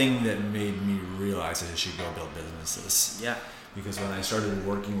thing that made me realize I should go build businesses. Yeah. Because when I started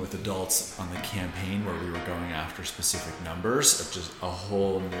working with adults on the campaign where we were going after specific numbers, it just a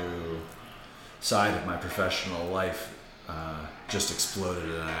whole new side of my professional life just exploded,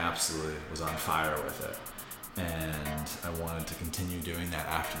 and I absolutely was on fire with it. And I wanted to continue doing that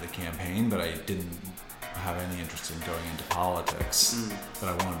after the campaign, but I didn't have any interest in going into politics. But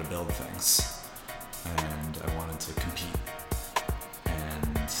I wanted to build things, and I wanted to compete,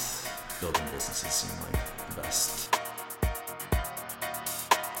 and building businesses seemed like the best.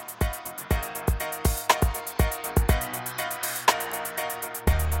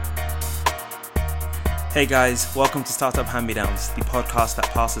 Hey guys, welcome to Startup Hand-Me-Downs, the podcast that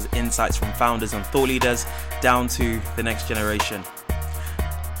passes insights from founders and thought leaders down to the next generation.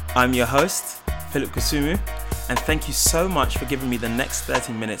 I'm your host, Philip Kusumu, and thank you so much for giving me the next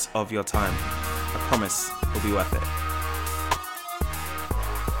 30 minutes of your time. I promise it'll be worth it.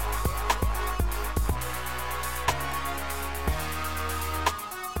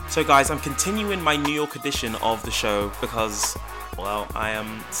 So guys, I'm continuing my New York edition of the show because, well, I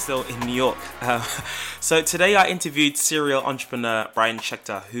am still in New York. So today I interviewed serial entrepreneur Brian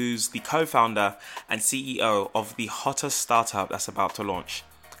Schechter, who's the co-founder and CEO of the hottest startup that's about to launch,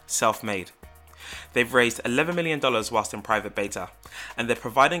 Self-Made. They've raised $11 million whilst in private beta, and they're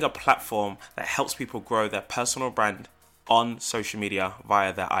providing a platform that helps people grow their personal brand on social media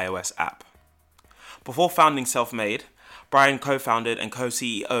via their iOS app. Before founding Self-Made, Brian co-founded and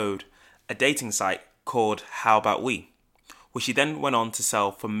co-CEO'd a dating site called How About We, which he then went on to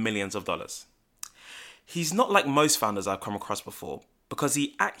sell for millions of dollars. He's not like most founders I've come across before, because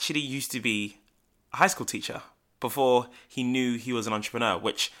he actually used to be a high school teacher before he knew he was an entrepreneur,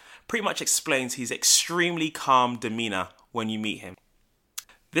 which pretty much explains his extremely calm demeanor when you meet him.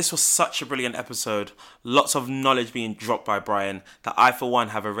 This was such a brilliant episode, lots of knowledge being dropped by Brian that I for one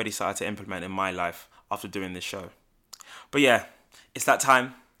have already started to implement in my life after doing this show. But yeah, it's that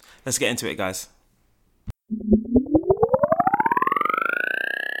time. Let's get into it, guys.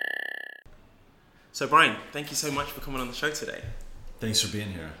 So Brian, thank you so much for coming on the show today. Thanks for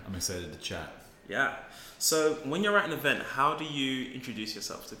being here. I'm excited to chat. Yeah. So when you're at an event, how do you introduce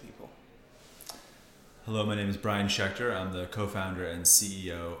yourself to people? Hello, my name is Brian Schechter. I'm the co-founder and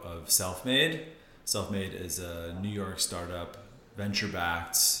CEO of Self-Made. Self-Made is a New York startup,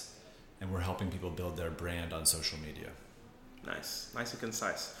 venture-backed, and we're helping people build their brand on social media. Nice and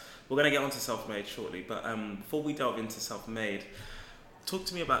concise. We're going to get onto Self-Made shortly, but before we delve into Self-Made, talk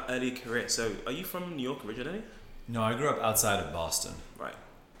to me about early career. So, are you from New York originally? No, I grew up outside of Boston. Right.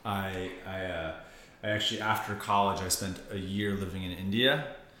 I actually, after college, I spent a year living in India,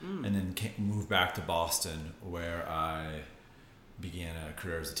 and then moved back to Boston, where I began a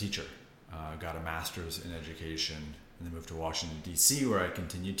career as a teacher. Got a master's in education, and then moved to Washington, D.C., where I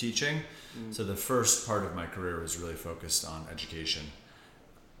continued teaching. So the first part of my career was really focused on education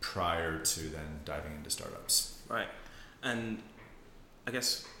prior to then diving into startups. Right. And I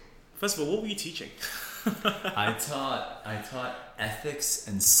guess, first of all, what were you teaching? I taught ethics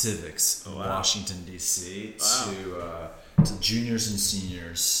and civics in Washington, D.C. to juniors and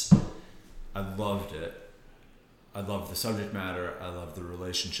seniors. I loved it. I loved the subject matter. I loved the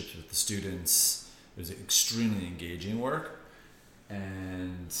relationships with the students. It was extremely engaging work,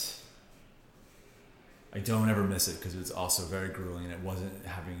 and I don't ever miss it because it's also very grueling, and it wasn't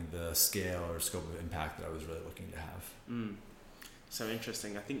having the scale or scope of impact that I was really looking to have. So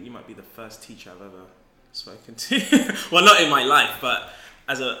interesting. I think you might be the first teacher I've ever spoken to. Well, not in my life, but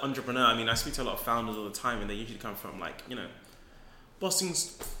as an entrepreneur, I mean, I speak to a lot of founders all the time, and they usually come from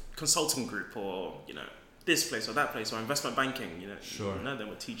Boston's consulting group, or this place or that place, or investment banking. Sure. None of them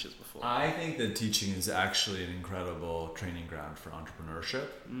were teachers before. I think that teaching is actually an incredible training ground for entrepreneurship.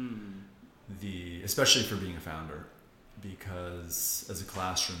 Especially for being a founder, because as a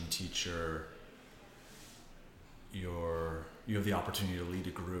classroom teacher, you have the opportunity to lead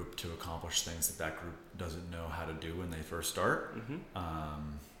a group to accomplish things that group doesn't know how to do when they first start.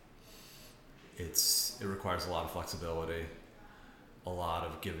 It requires a lot of flexibility, a lot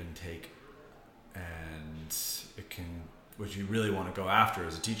of give and take, and what you really want to go after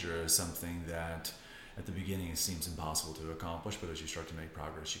as a teacher is something that at the beginning it seems impossible to accomplish, but as you start to make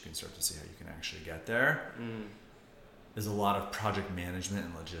progress, you can start to see how you can actually get there. There's a lot of project management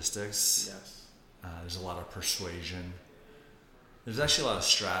and logistics. Yes. There's a lot of persuasion. There's actually a lot of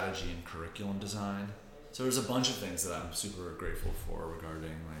strategy and curriculum design. So there's a bunch of things that I'm super grateful for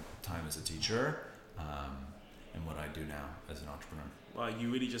regarding my time as a teacher and what I do now as an entrepreneur. Well,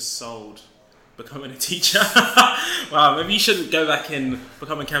 you really just sold becoming a teacher. Wow, maybe you should go back and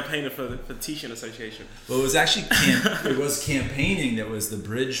become a campaigner for the Teaching Association. Well, it was actually it was campaigning that was the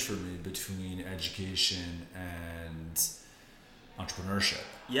bridge for me between education and entrepreneurship.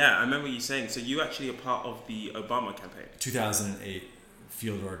 Yeah, I remember you saying. So you actually are part of the Obama campaign. 2008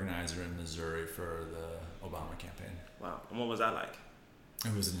 field organizer in Missouri for the Obama campaign. Wow, and what was that like?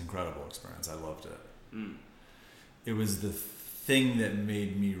 It was an incredible experience. I loved it. It was the thing that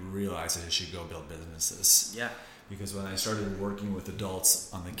made me realize that I should go build businesses. Yeah. Because when I started working with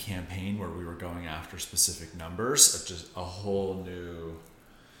adults on the campaign where we were going after specific numbers, it just a whole new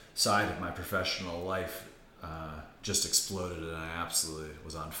side of my professional life just exploded, and I absolutely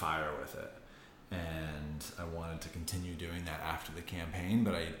was on fire with it. And I wanted to continue doing that after the campaign,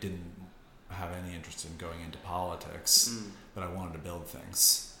 but I didn't have any interest in going into politics, but I wanted to build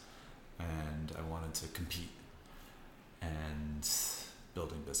things, and I wanted to compete, and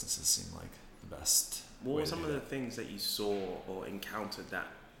building businesses seemed like the best. What were some of the things that you saw or encountered that,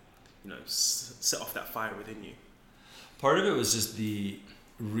 set off that fire within you? Part of it was just the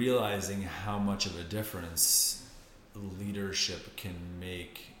realizing how much of a difference leadership can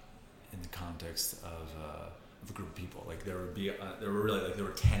make in the context of a group of people. Like there were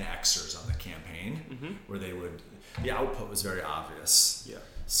 10 Xers on the campaign, where the output was very obvious. Yeah.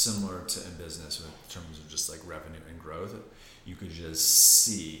 Similar to in business in terms of just like revenue and growth, you could just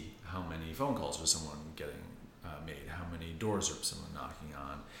see how many phone calls was someone getting made, how many doors was someone knocking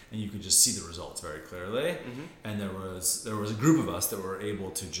on, and you could just see the results very clearly. And there was a group of us that were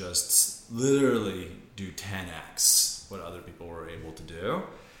able to just literally do 10x what other people were able to do.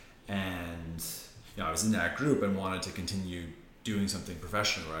 And I was in that group and wanted to continue doing something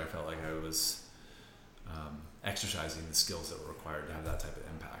professionally where I felt like I was exercising the skills that were required to have that type of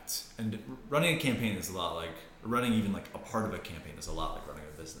impact. And running a campaign is a lot like running even like a part of a campaign is a lot like running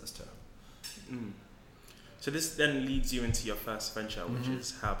a business too. So this then leads you into your first venture, which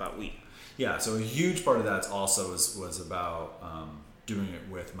is How About We? Yeah, so a huge part of that also was about doing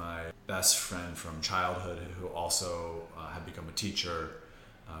it with my best friend from childhood who also had become a teacher.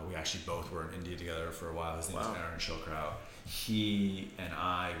 We actually both were in India together for a while. His name is Aaron Shilkraut. He and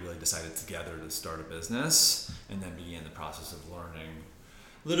I really decided together to start a business, and then began the process of learning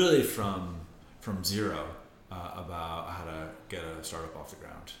literally from zero about how to get a startup off the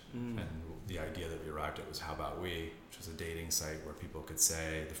ground. And the idea that we arrived at was How About We, which was a dating site where people could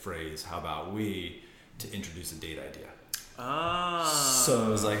say the phrase "How about we" to introduce a date idea. So it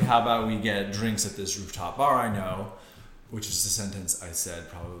was like, how about we get drinks at this rooftop bar I know, which is a sentence I said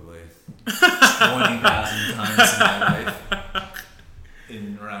probably 20,000 times in my life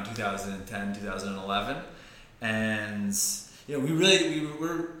in around 2010, 2011. And we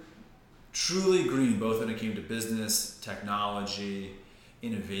were truly green, both when it came to business, technology,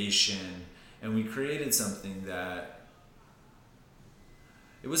 innovation, and we created something that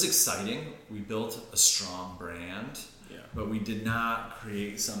it was exciting. We built a strong brand, but we did not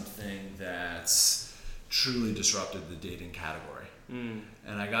create something that's truly disrupted the dating category. And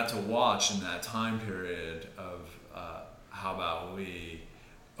I got to watch in that time period of How About We,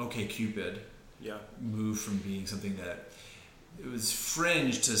 OkCupid move from being something that it was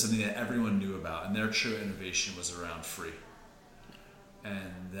fringe to something that everyone knew about, and their true innovation was around free.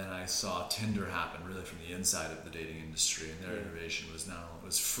 And then I saw Tinder happen really from the inside of the dating industry, and their innovation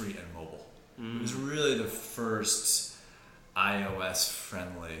was free and mobile. It was really the first iOS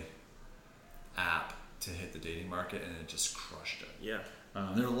friendly app to hit the dating market, and it just crushed it. Yeah.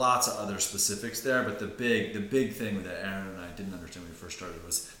 There are lots of other specifics there, but the big thing that Aaron and I didn't understand when we first started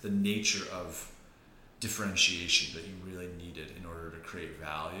was the nature of differentiation that you really needed in order to create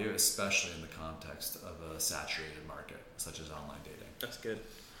value, especially in the context of a saturated market such as online dating. That's good.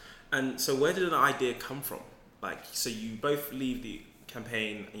 And so where did an idea come from? Like, so you both leave the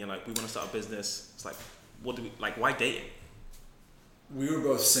campaign and you're like, we want to start a business. It's like, why dating? We were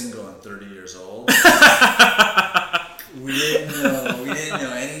both single and 30 years old. We didn't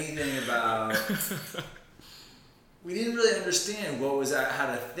know anything about. We didn't really understand how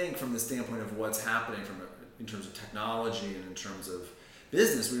to think from the standpoint of what's happening in terms of technology and in terms of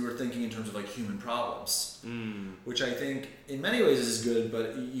business. We were thinking in terms of like human problems, which I think in many ways is good,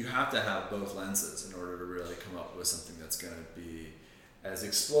 but you have to have both lenses in order to really come up with something that's going to be as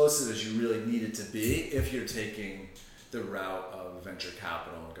explosive as you really need it to be if you're taking the route of venture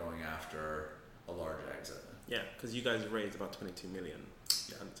capital and going after a large exit. Yeah, because you guys raised about 22 million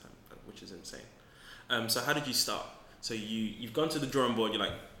at the time, which is insane. So how did you start? So you've gone to the drawing board. You're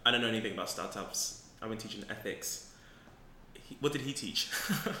like, I don't know anything about startups. I've been teaching ethics. What did he teach?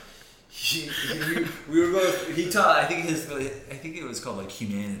 we were both. He taught. I think it was called like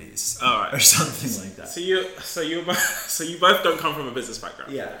humanities, or something like that. So you both don't come from a business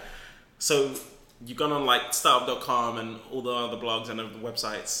background. Yeah. So you've gone on like startup.com and all the other blogs and other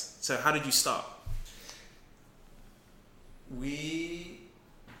websites. So how did you start? We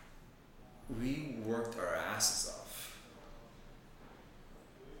worked our asses off.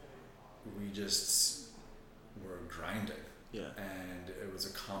 We just were grinding. Yeah. And it was a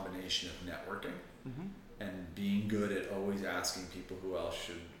combination of networking and being good at always asking people who else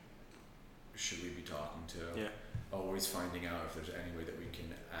should we be talking to. Yeah. Always finding out if there's any way that we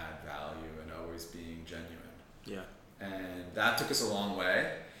can add value and always being genuine. Yeah. And that took us a long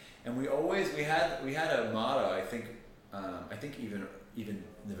way. And we had a motto, I think even in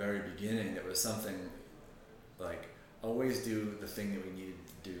the very beginning, it was something like always do the thing that we needed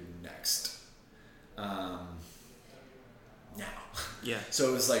to do next. Now. Yeah. So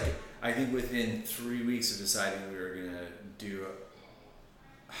it was like, I think within 3 weeks of deciding we were going to do,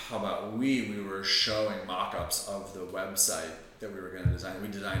 how about we were showing mock-ups of the website that we were going to design. We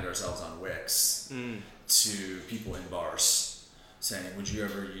designed ourselves on Wix to people in bars saying, would you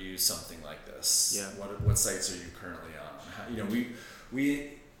ever use something like this? Yeah. What sites are you currently on?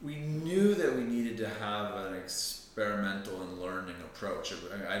 We knew that we needed to have an experimental and learning approach.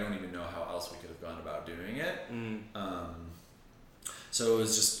 I don't even know how else we could have gone about doing it. So it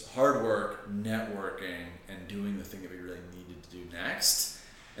was just hard work, networking, and doing the thing that we really needed to do next.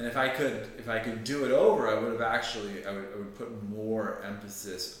 And if I could do it over, I would put more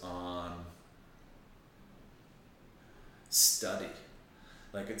emphasis on study.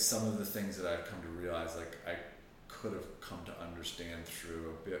 Like it's some of the things that I've come to realize, like I could have come to understand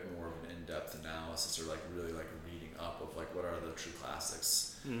through a bit more of an in-depth analysis, or like really like reading up of like what are the true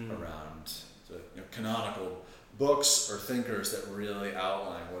classics around the canonical books or thinkers that really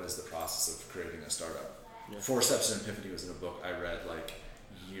outline what is the process of creating a startup. Yeah. 4 Steps to Epiphany was in a book I read like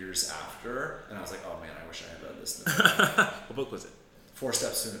years after, and I was like, oh man, I wish I had read this. What book was it? 4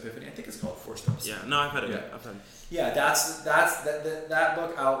 Steps to an Epiphany. I think it's called 4 Steps. Yeah, no, I've heard of it. I've heard. Yeah, that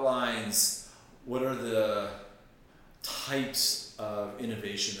book outlines what are the types of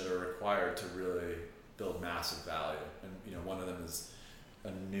innovation that are required to really build massive value, and one of them is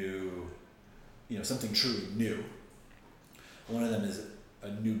a new, something truly new. One of them is a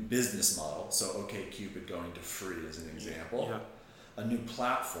new business model. So OkCupid going to free is an example. Yeah. A new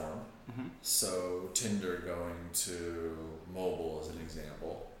platform. So Tinder going to mobile is an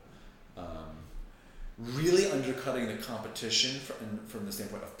example. Really undercutting the competition from the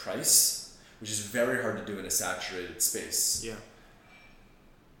standpoint of price, which is very hard to do in a saturated space. Yeah.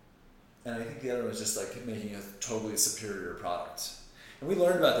 And I think the other one was just like making a totally superior product. And we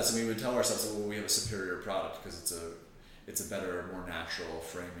learned about this, and we would tell ourselves that we have a superior product because it's a better, more natural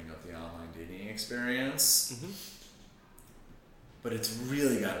framing of the online dating experience. But it's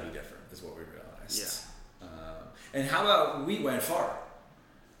really got to be different, is what we realized. Yeah. And how about we went far?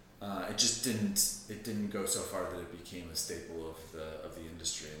 It just didn't go so far that it became a staple of the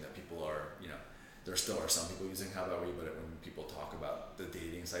industry, and that people are, there still are some people using How About We, but when people talk about the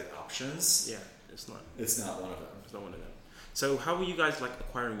dating site options, it's not one of them. It's not one of them. So how were you guys like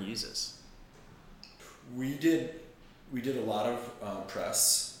acquiring users? We did a lot of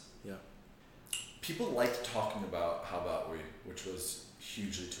press. Yeah. People liked talking about How About We, which was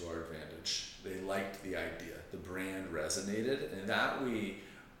hugely to our advantage. They liked the idea. The brand resonated, and that we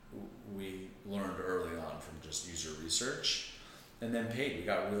learned early on from just user research. And then paid. We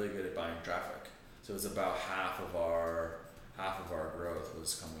got really good at buying traffic. So it was about half of our growth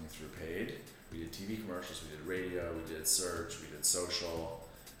was coming through paid. We did TV commercials, we did radio, we did search, we did social,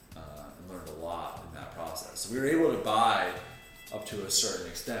 and learned a lot in that process. So we were able to buy up to a certain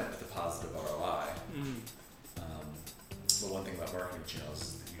extent with a positive ROI. But one thing about marketing channels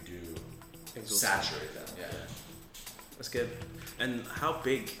is that you do saturate them. Yeah. That's good. And how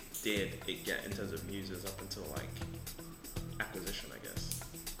big did it get in terms of users up until like acquisition, I guess?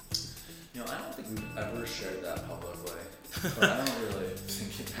 I don't think we've ever shared that publicly, but I don't really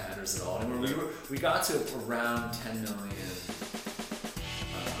think it matters at all. I mean, we got to around 10 million in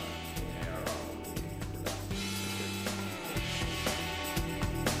ARR when we were done.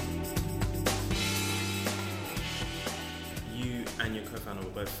 You and your co-founder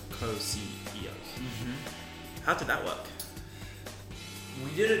were both co-CEOs. How did that work?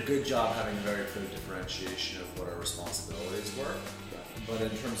 We did a good job having a very clear differentiation of what our responsibilities were. But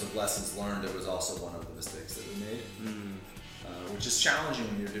in terms of lessons learned, it was also one of the mistakes that we made, which is challenging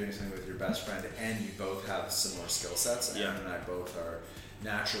when you're doing something with your best friend and you both have similar skill sets. Aaron and I both are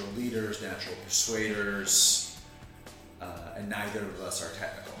natural leaders, natural persuaders, and neither of us are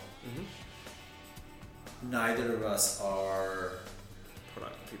technical. Neither of us are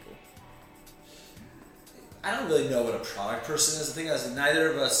Product people. I don't really know what a product person is. The thing is,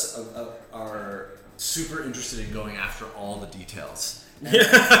 neither of us are super interested in going after all the details. That's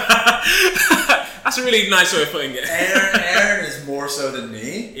a really nice way of putting it. Aaron is more so than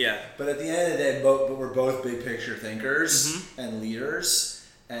me. Yeah. But at the end of the day, we're both big picture thinkers and leaders.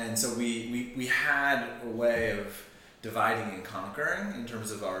 And so we had a way of dividing and conquering in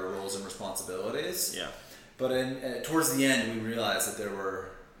terms of our roles and responsibilities. Yeah. But towards the end, we realized that there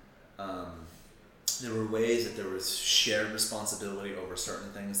were ways that there was shared responsibility over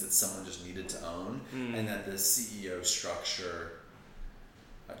certain things that someone just needed to own, and that the CEO structure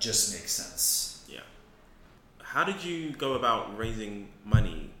just makes sense. Yeah. How did you go about raising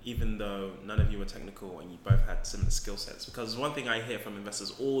money, even though none of you were technical and you both had similar skill sets? Because one thing I hear from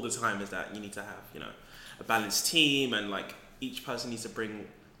investors all the time is that you need to have, a balanced team, and like each person needs to bring,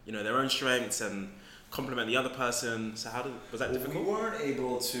 their own strengths and complement the other person. So was that difficult? We weren't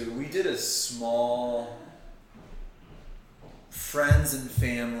able to. We did a small friends and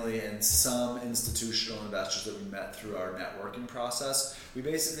family and some institutional investors that we met through our networking process. We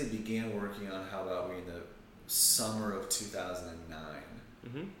basically began working on How About We in the summer of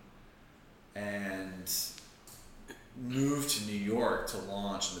 2009 and moved to New York to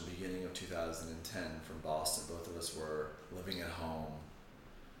launch in the beginning of 2010 from Boston. Both of us were living at home,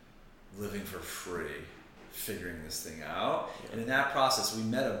 living for free, figuring this thing out. Yeah. And in that process, we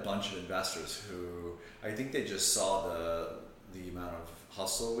met a bunch of investors who I think they just saw the amount of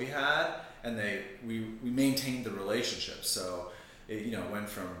hustle we had, and we maintained the relationship. So it went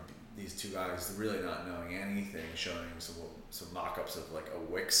from these two guys really not knowing anything, showing some mock-ups of like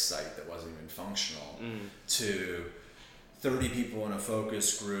a Wix site that wasn't even functional, to 30 people in a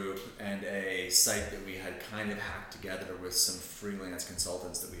focus group and a site that we had kind of hacked together with some freelance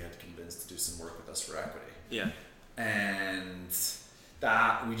consultants that we had convinced to do some work with us for equity. Yeah. And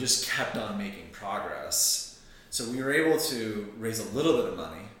that we just kept on making progress. So we were able to raise a little bit of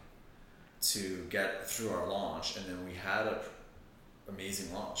money to get through our launch, and then we had an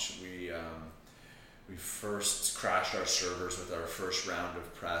amazing launch. We first crashed our servers with our first round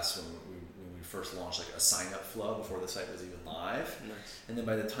of press when we first launched like a sign-up flow before the site was even live. Nice. And then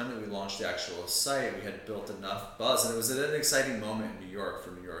by the time that we launched the actual site, we had built enough buzz, and it was an exciting moment in New York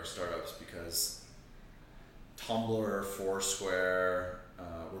for New York startups because Tumblr, Foursquare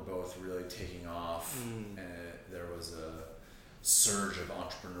were both really taking off, and there was a surge of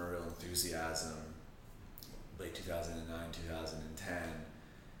entrepreneurial enthusiasm late 2009, 2010,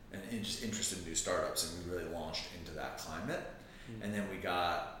 and just interest in new startups, and we really launched into that climate. And then we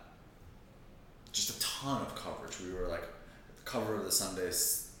got just a ton of coverage. We were like at the cover of the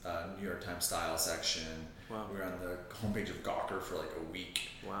Sunday's New York Times style section. Wow. We were on the homepage of Gawker for like a week.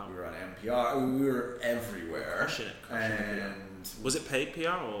 Wow. We were on NPR. We were everywhere. Crushing it. And was it paid PR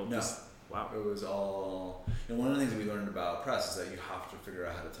or no? Wow. It was all. One of the things that we learned about press is that you have to figure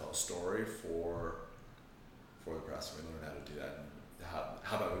out how to tell a story for the press. We learned how to do that. And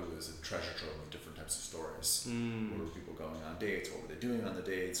how about it was a treasure trove of different types of stories. Where were people going on dates? What were they doing on the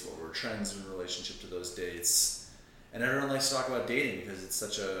dates? What were trends in relationship to those dates? And everyone likes to talk about dating because it's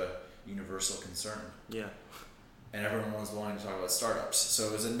such a universal concern. Yeah. And everyone was wanting to talk about startups. So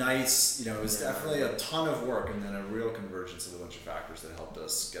it was a nice, it was definitely a ton of work, and then a real convergence of a bunch of factors that helped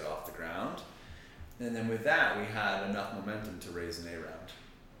us get off the ground. And then with that, we had enough momentum to raise an A round.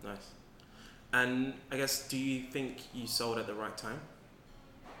 Nice. And I guess, do you think you sold at the right time?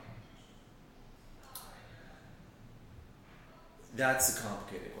 That's a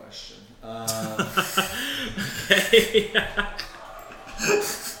complicated question. Okay.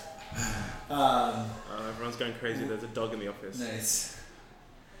 Everyone's going crazy. There's a dog in the office. Nice.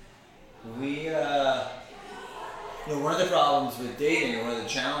 We, one of the problems with dating, or one of the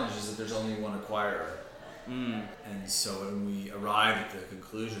challenges, is that there's only one acquirer. And so when we arrived at the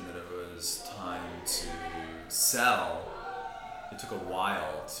conclusion that it was time to sell, it took a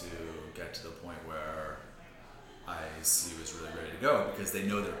while to get to the point where IAC was really ready to go because they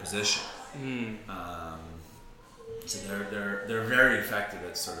know their position. So they're very effective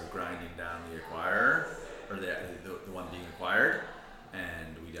at sort of grinding down the acquirer, or the one being acquired,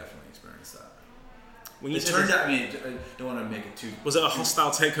 and we definitely experienced that. When you it turned out, I don't want to make it too. Was it a hostile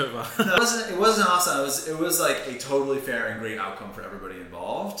takeover? No, it wasn't hostile. It was like a totally fair and great outcome for everybody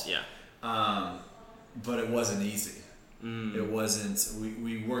involved. Yeah. But it wasn't easy. It wasn't.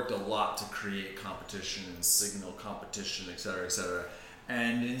 We worked a lot to create competition and signal competition, et cetera, et cetera.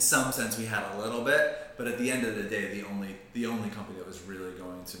 And in some sense, we had a little bit. But at the end of the day, the only company that was really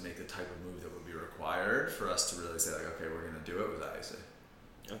going to make the type of move that would be required for us to really say like, okay, we're going to do it was IAC.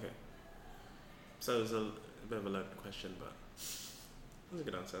 Okay. So it was a bit of a loaded question, but that was a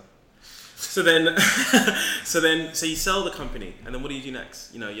good answer. So then, so you sell the company, and then what do you do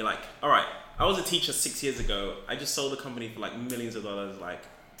next? You're like, all right, I was a teacher 6 years ago. I just sold the company for like millions of dollars. Like,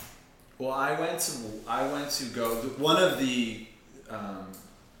 well, I went to go. One of the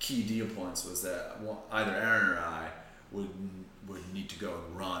key deal points was that either Aaron or I would need to go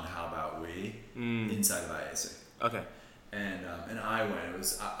and run How About We inside of IAC. Okay. And I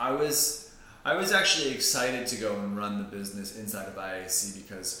went. I was actually excited to go and run the business inside of IAC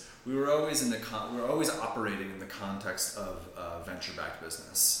because we were always operating in the context of a venture-backed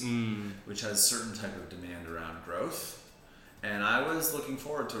business, which has certain type of demand around growth. And I was looking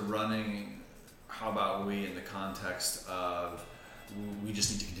forward to running How About We in the context of we just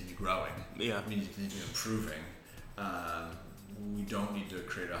need to continue growing. Yeah. We need to continue improving. We don't need to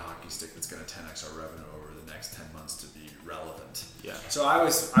create a hockey stick that's going to 10x our revenue over the next 10 months to be relevant. Yeah. So I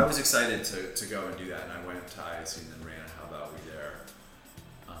was excited to go and do that, and I went to IAC and then ran How About We there.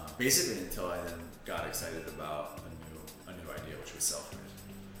 Basically until I then got excited about a new idea, which was Selfmade.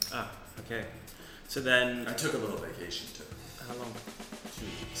 Ah, okay. So then I took a little vacation too. How long? 2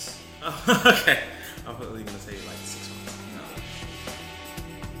 weeks. Oh, okay. I thought you were going to say like 6 months. No.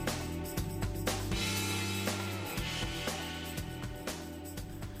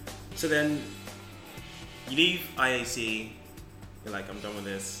 So then you leave IAC, you're like, I'm done with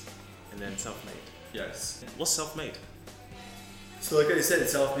this, and then Selfmade. Yes. What's Selfmade? So like I said,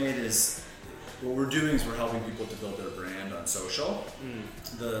 Selfmade is, what we're doing is we're helping people to build their brand on social.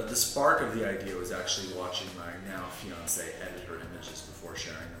 The spark of the idea was actually watching my now fiance edit her images before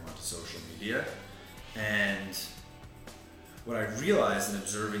sharing them onto social media. And what I realized in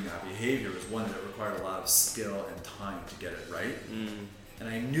observing that behavior was one, that it required a lot of skill and time to get it right. And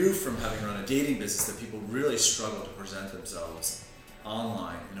I knew from having run a dating business that people really struggle to present themselves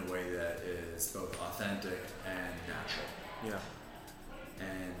online in a way that is both authentic and natural. Yeah.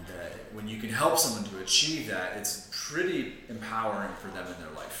 And when you can help someone to achieve that, it's pretty empowering for them in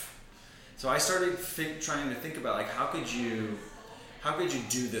their life. So I started trying to think about, like, how could you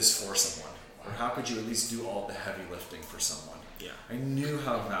do this for someone, or how could you at least do all the heavy lifting for someone? Yeah. I knew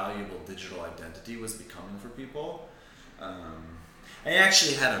how valuable digital identity was becoming for people. I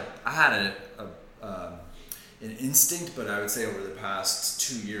actually had an instinct, but I would say over the past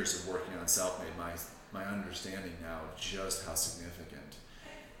 2 years of working on Selfmade, my understanding now of just how significant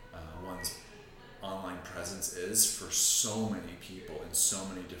one's online presence is for so many people in so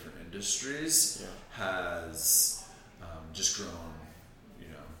many different industries has just grown,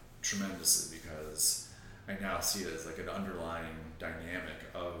 tremendously, because I now see it as like an underlying dynamic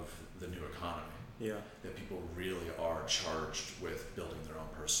of the new economy. Yeah. That people really are charged with building their own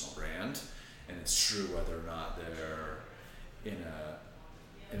personal brand, and it's true whether or not they're in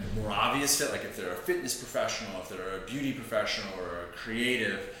a more obvious fit, like if they're a fitness professional, if they're a beauty professional or a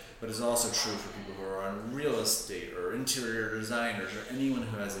creative, but it's also true for people who are on real estate or interior designers or anyone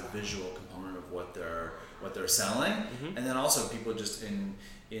who has a visual component of what they're selling. And then also people just in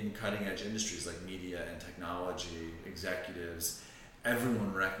cutting edge industries like media and technology, executives.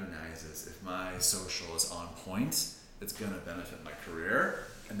 Everyone recognizes if my social is on point, it's going to benefit my career,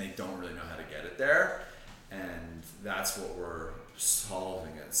 and they don't really know how to get it there. And that's what we're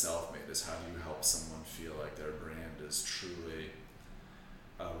solving at Selfmade, is how do you help someone feel like their brand is truly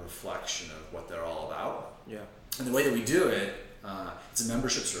a reflection of what they're all about. Yeah. And the way that we do it, it's a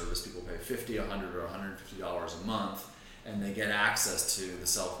membership service. People pay $50, $100, or $150 a month, and they get access to the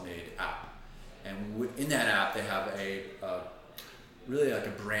Selfmade app. And in that app, they have really like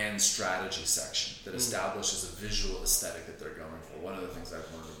a brand strategy section that establishes a visual aesthetic that they're going for. One of the things I've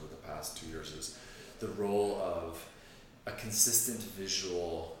learned over the past 2 years is the role of a consistent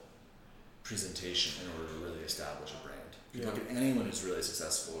visual presentation in order to really establish a brand. If you look at anyone who's really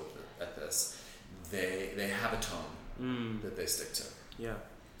successful at this, they have a tone that they stick to. Yeah.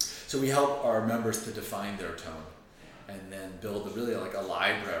 So we help our members to define their tone, and then build really like a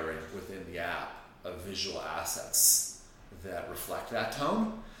library within the app of visual assets that reflect that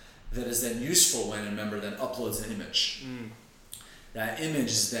tone, that is then useful when a member then uploads an image. That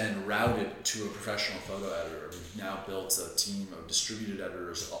image is then routed to a professional photo editor. We've now built a team of distributed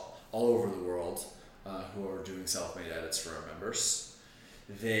editors all over the world who are doing Selfmade edits for our members.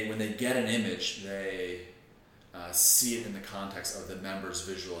 When they get an image, they see it in the context of the member's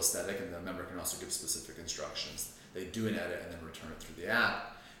visual aesthetic, and the member can also give specific instructions. They do an edit and then return it through the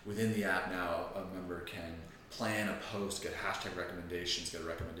app. Within the app now, a member can plan a post, get hashtag recommendations, get a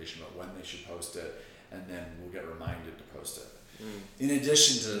recommendation about when they should post it, and then we'll get reminded to post it. In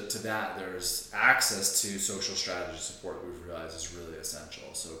addition to that, there's access to social strategy support we've realized is really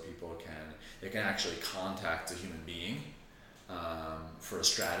essential. So people can actually contact a human being for a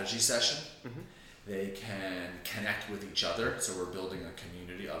strategy session. They can connect with each other. So we're building a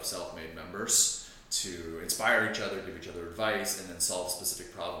community of self-made members to inspire each other, give each other advice, and then solve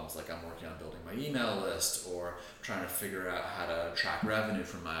specific problems. Like I'm working on building my email list or trying to figure out how to track revenue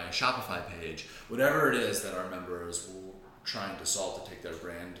from my Shopify page. Whatever it is that our members will trying to solve to take their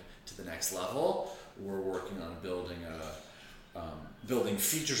brand to the next level, we're working on building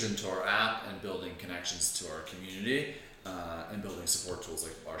features into our app and building connections to our community and building support tools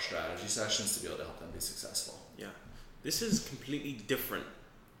like our strategy sessions to be able to help them be successful. Yeah, this is completely different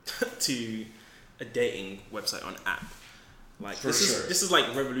to a dating website on app. Like this is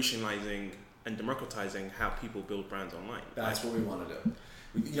like revolutionizing and democratizing how people build brands online. That's what we want to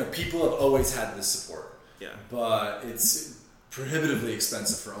do. People have always had this support. Yeah. But it's prohibitively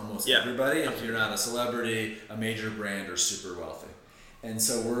expensive for almost everybody if you're not a celebrity, a major brand, or super wealthy. And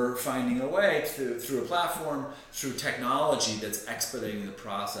so we're finding a way through a platform, through technology that's expediting the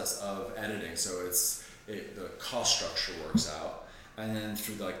process of editing. So the cost structure works out. And then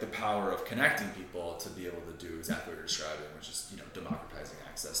through the power of connecting people to be able to do exactly what you're describing, which is democratizing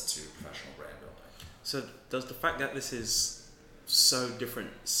access to professional brand building. So does the fact that this is so different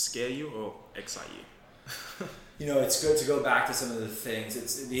scare you or excite you? It's good to go back to some of the things.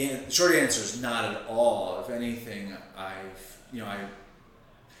 The short answer is not at all. If anything, I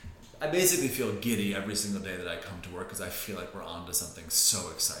basically feel giddy every single day that I come to work because I feel like we're onto something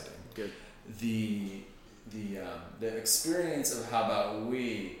so exciting. Good. The experience of How About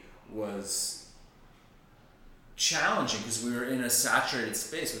We was challenging because we were in a saturated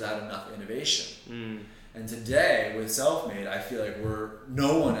space without enough innovation. And today with Self-Made, I feel like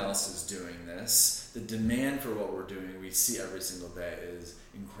no one else is doing this. The demand for what we're doing, we see every single day, is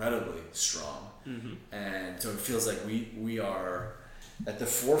incredibly strong. And so it feels like we are at the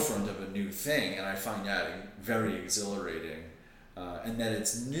forefront of a new thing, and I find that very exhilarating. And that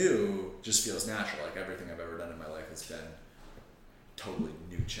it's new just feels natural. Like everything I've ever done in my life has been a totally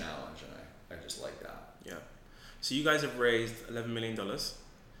new challenge, and I just like that. Yeah. So you guys have raised $11 million.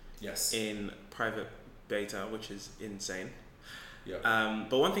 Yes. In private beta, which is insane. Yep.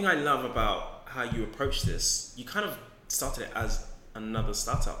 But one thing I love about how you approach this, you kind of started it as another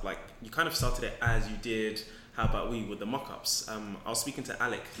startup. Like you kind of started it as you did How About We with the mock-ups. I was speaking to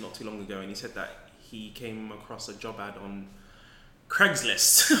Alec not too long ago, and he said that he came across a job ad on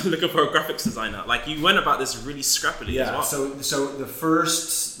Craigslist looking for a graphics designer. Like you went about this really scrappily as well. So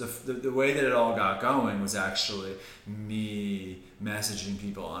the way that it all got going was actually me messaging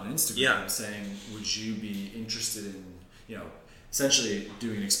people on Instagram saying, would you be interested in, essentially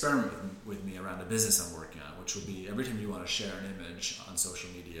doing an experiment with me around a business I'm working on, which would be every time you want to share an image on social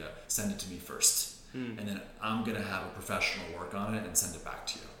media, send it to me first. And then I'm going to have a professional work on it and send it back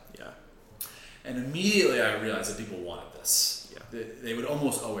to you. Yeah. And immediately I realized that people wanted this. They would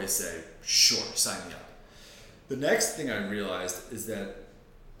almost always say, sure, sign me up. The next thing I realized is that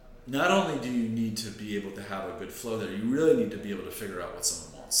not only do you need to be able to have a good flow there, you really need to be able to figure out what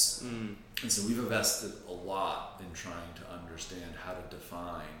someone wants. And so we've invested a lot in trying to understand how to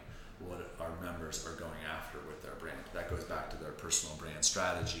define what our members are going after with their brand. That goes back to their personal brand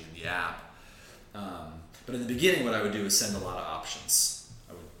strategy in the app. But in the beginning, what I would do is send a lot of options.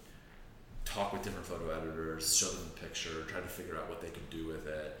 I would talk with different photo editors, show them the picture, try to figure out what they could do with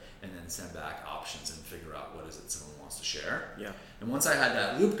it, and then send back options and figure out what is it someone wants to share. Yeah. And once I had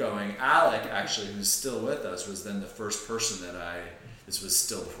that loop going, Alec, actually, who's still with us, was then the first person that this was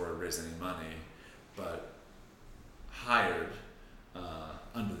still before I raised any money, but hired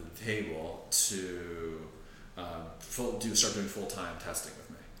under the table to start doing full-time testing with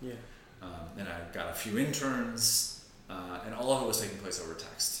me. Yeah. And I got a few interns, and all of it was taking place over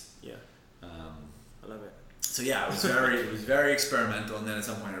text. Yeah. I love it. So yeah, it was very experimental, and then at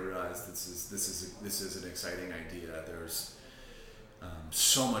some point I realized this is an exciting idea. There's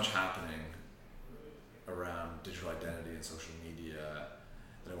so much happening around digital identity and social media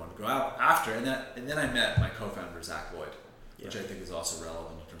that I want to go out after, and then I met my co-founder Zach Lloyd, which I think is also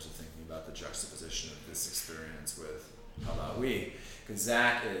relevant in terms of thinking about the juxtaposition of this experience with How About We, because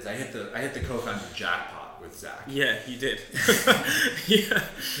Zach is I hit the co-founder jackpot with Zach. Yeah, you did.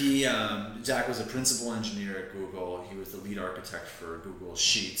 Zach was a principal engineer at Google. He was the lead architect for Google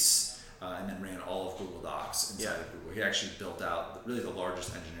Sheets, and then ran all of Google Docs inside of Google. He actually built out really the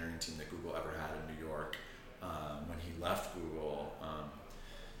largest engineering team that Google ever had in New York. When he left Google,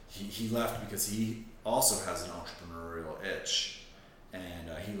 he left because he also has an entrepreneurial itch, and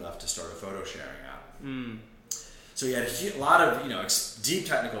he left to start a photo sharing app. So he had a lot of deep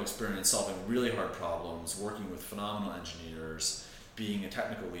technical experience solving really hard problems, working with phenomenal engineers, being a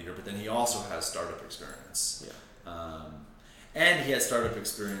technical leader. But then he also has startup experience. Yeah. And he had startup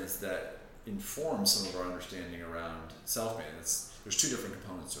experience that informs some of our understanding around self-made. There's two different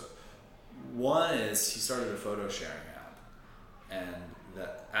components to it. One is he started a photo sharing app, and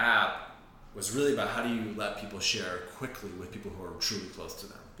that app was really about how do you let people share quickly with people who are truly close to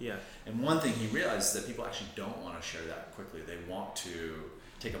them. Yeah. And one thing he realized is that people actually don't want to share that quickly. They want to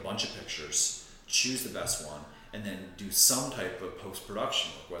take a bunch of pictures, choose the best one, and then do some type of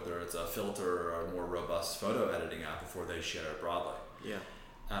post-production work, whether it's a filter or a more robust photo editing app before they share it broadly. Yeah.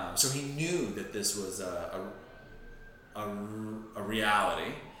 So he knew that this was a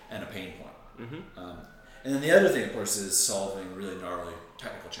reality and a pain point. Mm-hmm. And then the other thing, of course, is solving really gnarly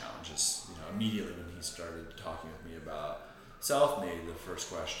technical challenges. Immediately when he started talking with me about Self-Made, the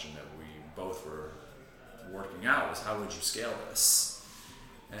first question that we both were working out was, how would you scale this?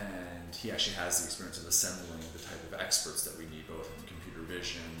 And he actually has the experience of assembling the type of experts that we need, both in computer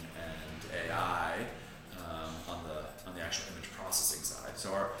vision and AI, on the actual image processing side.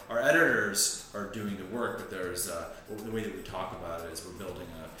 So our editors are doing the work, but there's the way that we talk about it is we're building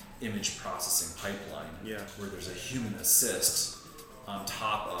a image processing pipeline, where there's a human assist on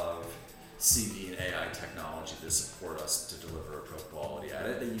top of CV and AI technology to support us to deliver a pro quality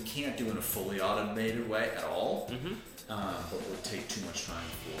edit that you can't do in a fully automated way at all, but would take too much time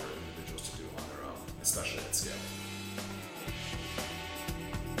for individuals to do on their own, especially at scale.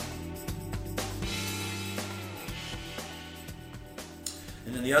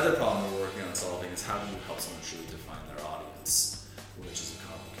 And then the other problem we're working on solving is how do you help someone truly define their audience, which is a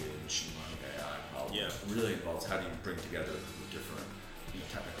complicated machine learning AI problem. Yeah. It really involves how do you bring together different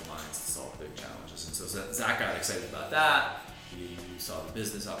technical minds to solve big challenges. And so Zach got excited about that. He saw the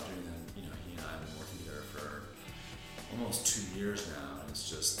business opportunity, and he and I have been working together for almost 2 years now. And it's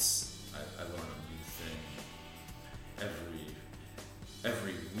just I learn a new thing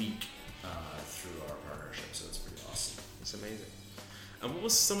every week through our partnership. So it's pretty awesome. It's amazing. And what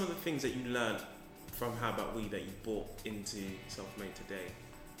was some of the things that you learned from How About We that you brought into Self-Made today?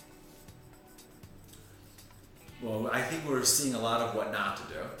 Well, I think we're seeing a lot of what not to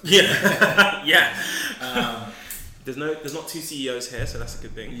do. Yeah, yeah. There's not two CEOs here, so that's a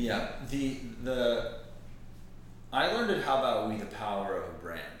good thing. Yeah, I learned at How About We the power of a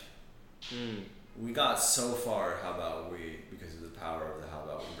brand. We got so far at How About We because of the power of the How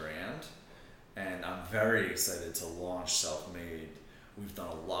About We brand, and I'm very excited to launch Self-Made. We've done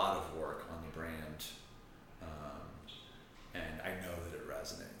a lot of work on the brand, and I know that it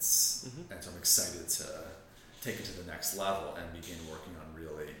resonates, and so I'm excited to take it to the next level and begin working on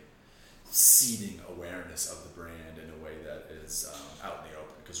really seeding awareness of the brand in a way that is out in the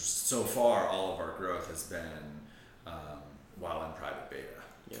open. Because so far, all of our growth has been while in private beta.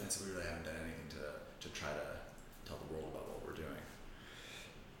 Yeah. And so we really haven't done anything to try to tell the world about what we're doing.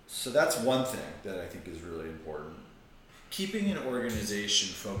 So that's one thing that I think is really important. Keeping an organization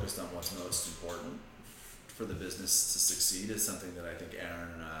focused on what's most important for the business to succeed is something that I think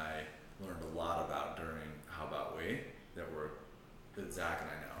Aaron and I learned a lot about during How About We that Zach and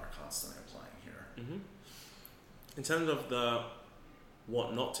I now are constantly applying here. In terms of the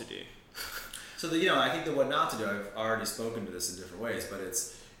what not to do. So I think the what not to do, I've already spoken to this in different ways, but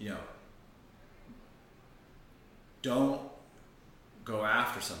it's, don't go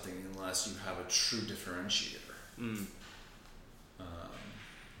after something unless you have a true differentiator.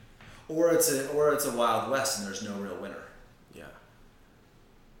 Or it's a Wild West and there's no real winner. Yeah.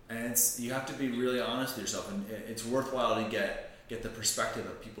 And you have to be really honest with yourself, and it's worthwhile to get the perspective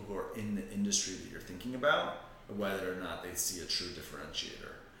of people who are in the industry that you're thinking about, whether or not they see a true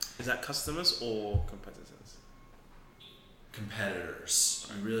differentiator. Is that customers or competitors?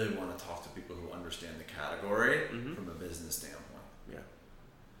 Competitors. You really want to talk to people who understand the category from a business standpoint. Yeah.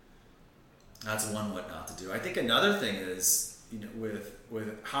 That's one what not to do. I think another thing is, with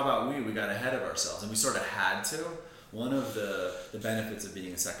How About We got ahead of ourselves, and we sort of had to. One of the benefits of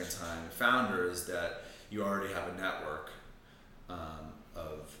being a second-time founder is that you already have a network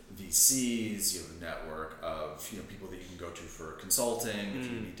of VCs, you have a network of people that you can go to for consulting if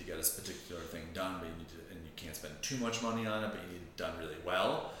you need to get a particular thing done, but you can't spend too much money on it, but you need it done really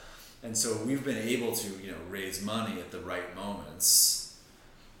well. And so we've been able to raise money at the right moments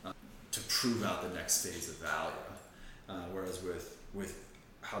to prove out the next phase of value. Whereas with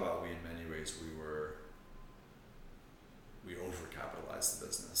How About We, in many ways, we overcapitalized the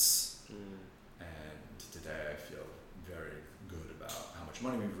business. And today I feel very good about how much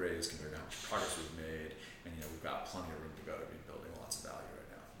money we've raised compared to how much progress we've made. And we've got plenty of room to go to be building lots of value right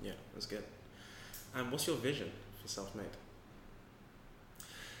now. Yeah, that's good. And what's your vision for Self-Made?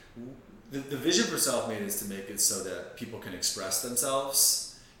 The vision for Self-Made is to make it so that people can express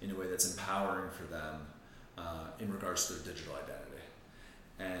themselves in a way that's empowering for them in regards to their digital identity.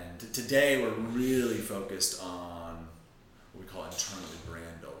 And today we're really focused on what we call internally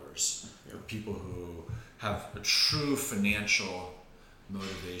brand builders, people who have a true financial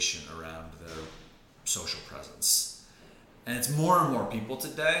motivation around their social presence. And it's more and more people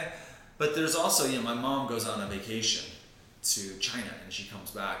today, but there's also, my mom goes on a vacation to China and she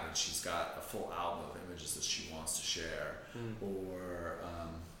comes back and she's got a full album of images that she wants to share, or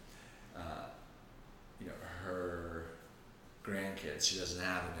her grandkids, she doesn't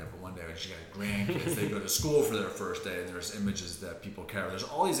have them yet, but one day when she got grandkids, they go to school for their first day and there's images that people care about. There's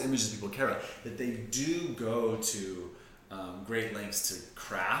all these images people care about that they do go to great lengths to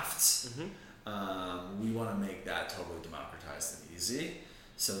craft. We want to make that totally democratized and easy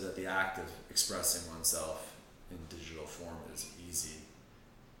so that the act of expressing oneself in digital form is easy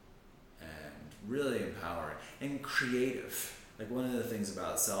and really empowering and creative. Like, one of the things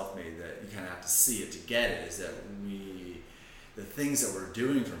about Self-Made that you kind of have to see it to get it is that the things that we're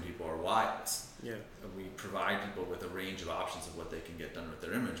doing from people are wild. Yeah. We provide people with a range of options of what they can get done with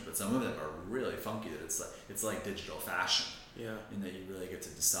their image, but some of them are really funky. That it's like digital fashion. Yeah. In that you really get to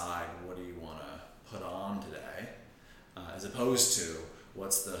decide what do you want to put on today, as opposed to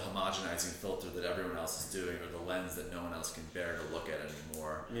what's the homogenizing filter that everyone else is doing, or the lens that no one else can bear to look at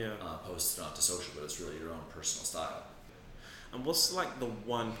anymore. Yeah. Posted onto social, but it's really your own personal style. And what's like the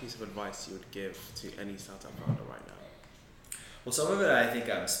one piece of advice you would give to any startup founder right now? Well, some of it I think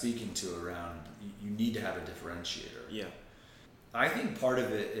I'm speaking to around you need to have a differentiator. Yeah. I think part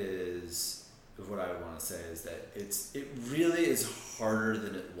of it is, what I want to say is that it really is harder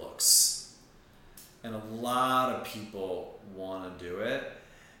than it looks. And a lot of people want to do it.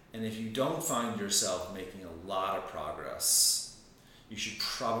 And if you don't find yourself making a lot of progress, you should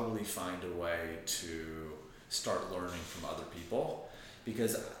probably find a way to start learning from other people,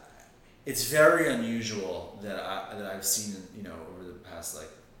 because it's very unusual that I've seen, over the past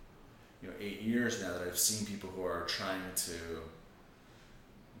 8 years now, that I've seen people who are trying to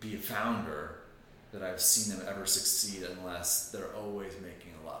be a founder, that I've seen them ever succeed unless they're always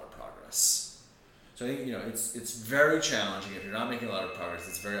making a lot of progress. So I think, it's very challenging. If you're not making a lot of progress,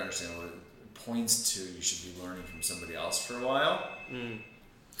 it's very understandable. It points to you should be learning from somebody else for a while. When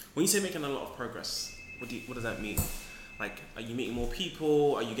you say making a lot of progress, what does that mean? Like, are you meeting more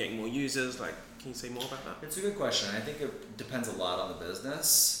people? Are you getting more users? Like, can you say more about that? It's a good question. I think it depends a lot on the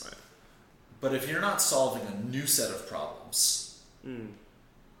business. Right. But if you're not solving a new set of problems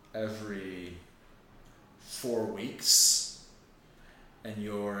every 4 weeks, and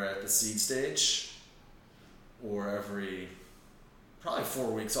you're at the seed stage, or every probably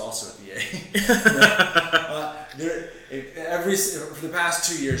 4 weeks also at the A. For the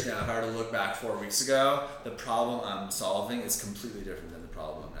past 2 years now, if I were to look back 4 weeks ago, the problem I'm solving is completely different than the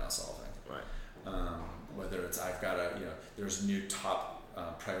problem I'm now solving. Right. Whether it's there's new top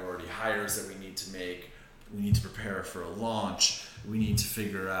priority hires that we need to make, we need to prepare for a launch, we need to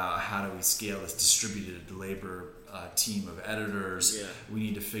figure out how do we scale this distributed labor team of editors. Yeah. We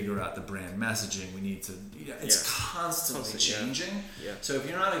need to figure out the brand messaging. We need to, it's constantly changing. Yeah. So if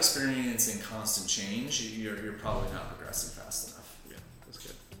you're not experiencing constant change, you're probably not progressing fast enough. Yeah, that's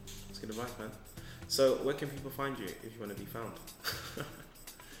good. That's good advice, man. So where can people find you if you want to be found?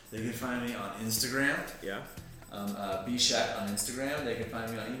 They can find me on Instagram. Yeah. bshat on Instagram. They can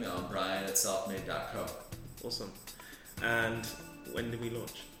find me on email. I'm brian@selfmade.co. Awesome. And when do we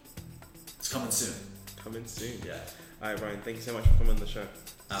launch? It's coming soon. Coming soon. Yeah. All right, Brian. Thank you so much for coming on the show.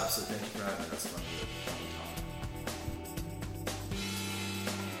 Absolutely. Thank you for having me. That's fun.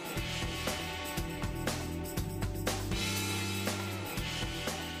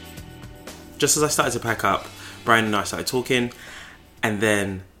 Just as I started to pack up, Brian and I started talking, and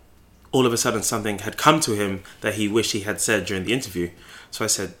then all of a sudden something had come to him that he wished he had said during the interview. So I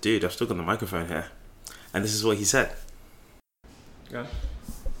said, dude, I've still got the microphone here. And this is what he said. Yeah.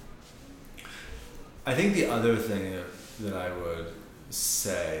 I think the other thing that I would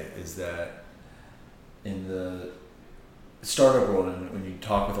say is that in the startup world, and when you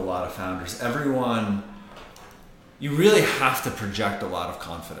talk with a lot of founders, you really have to project a lot of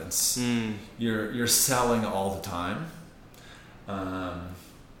confidence. You're selling all the time.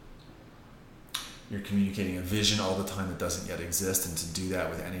 You're communicating a vision all the time that doesn't yet exist, and to do that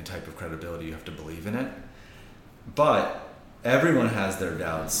with any type of credibility, you have to believe in it. But everyone has their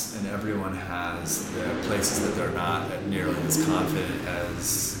doubts, and everyone has the places that they're not nearly as confident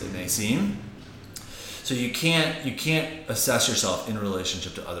as it may seem. So you can't assess yourself in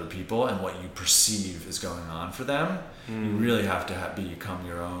relationship to other people and what you perceive is going on for them. You really have to become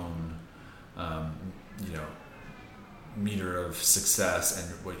your own, meter of success,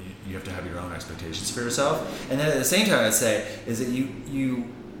 and what you have to have your own expectations for yourself. And then at the same time, I'd say is that you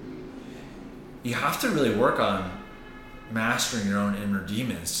have to really work on mastering your own inner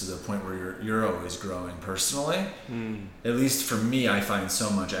demons to the point where you're always growing personally. At least for me, I find so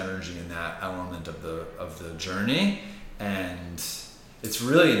much energy in that element of the journey, and it's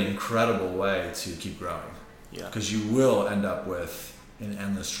really an incredible way to keep growing. Yeah. Because you will end up with an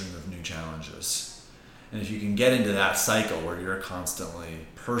endless stream of new challenges. And if you can get into that cycle where you're constantly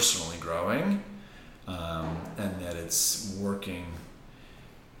personally growing, and that it's working,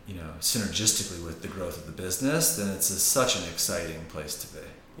 synergistically with the growth of the business, then it's such an exciting place to be.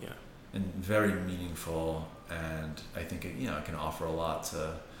 Yeah. And very meaningful, and I think it can offer a lot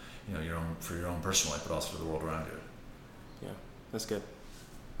to, your own personal life, but also for the world around you. Yeah, that's good.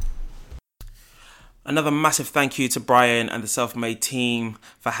 Another massive thank you to Brian and the Self-Made team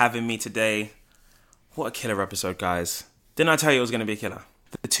for having me today. What a killer episode, guys. Didn't I tell you it was going to be a killer?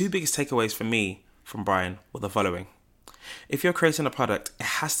 The two biggest takeaways for me from Brian were the following. If you're creating a product, it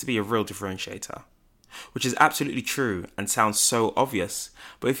has to be a real differentiator, which is absolutely true and sounds so obvious.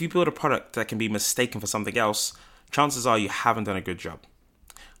 But if you build a product that can be mistaken for something else, chances are you haven't done a good job.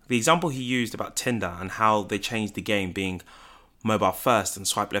 The example he used about Tinder and how they changed the game being mobile first and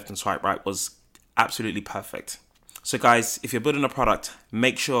swipe left and swipe right was absolutely perfect. So guys, if you're building a product,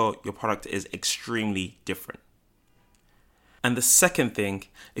 make sure your product is extremely different. And the second thing,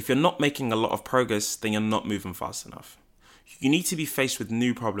 if you're not making a lot of progress, then you're not moving fast enough. You need to be faced with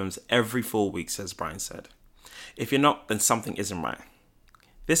new problems every 4 weeks, as Brian said. If you're not, then something isn't right.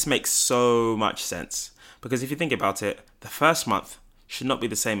 This makes so much sense, because if you think about it, the first month should not be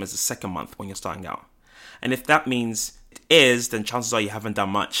the same as the second month when you're starting out. And if that means it is, then chances are you haven't done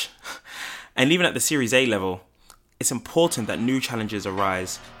much. And even at the Series A level, it's important that new challenges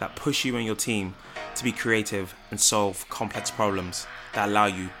arise that push you and your team to be creative and solve complex problems that allow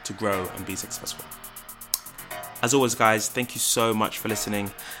you to grow and be successful. As always, guys, thank you so much for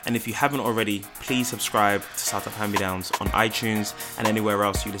listening. And if you haven't already, please subscribe to Startup Hand-Me-Downs on iTunes and anywhere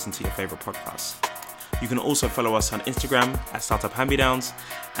else you listen to your favorite podcasts. You can also follow us on Instagram at Startup Hand-Me-Downs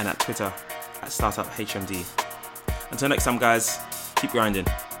and at Twitter at Startup HMD. Until next time, guys, keep grinding.